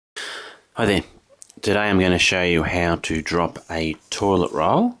Hi there. Today I'm going to show you how to drop a toilet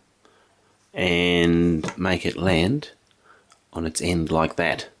roll and make it land on its end like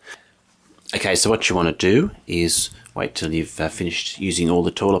that. Okay, so what you want to do is wait till you've finished using all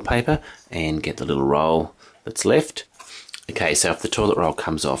the toilet paper and get the little roll that's left. Okay, so if the toilet roll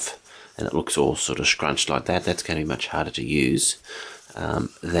comes off and it looks all sort of scrunched like that, that's going to be much harder to use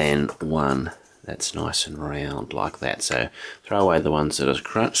than one that's nice and round like that. So throw away the ones that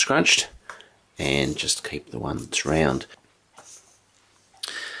are scrunched and just keep the one that's round.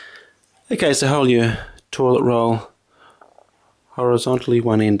 Okay, so hold your toilet roll horizontally,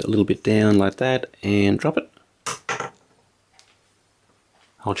 one end a little bit down like that, and drop it.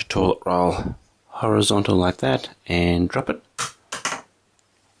 Hold your toilet roll horizontal like that and drop it.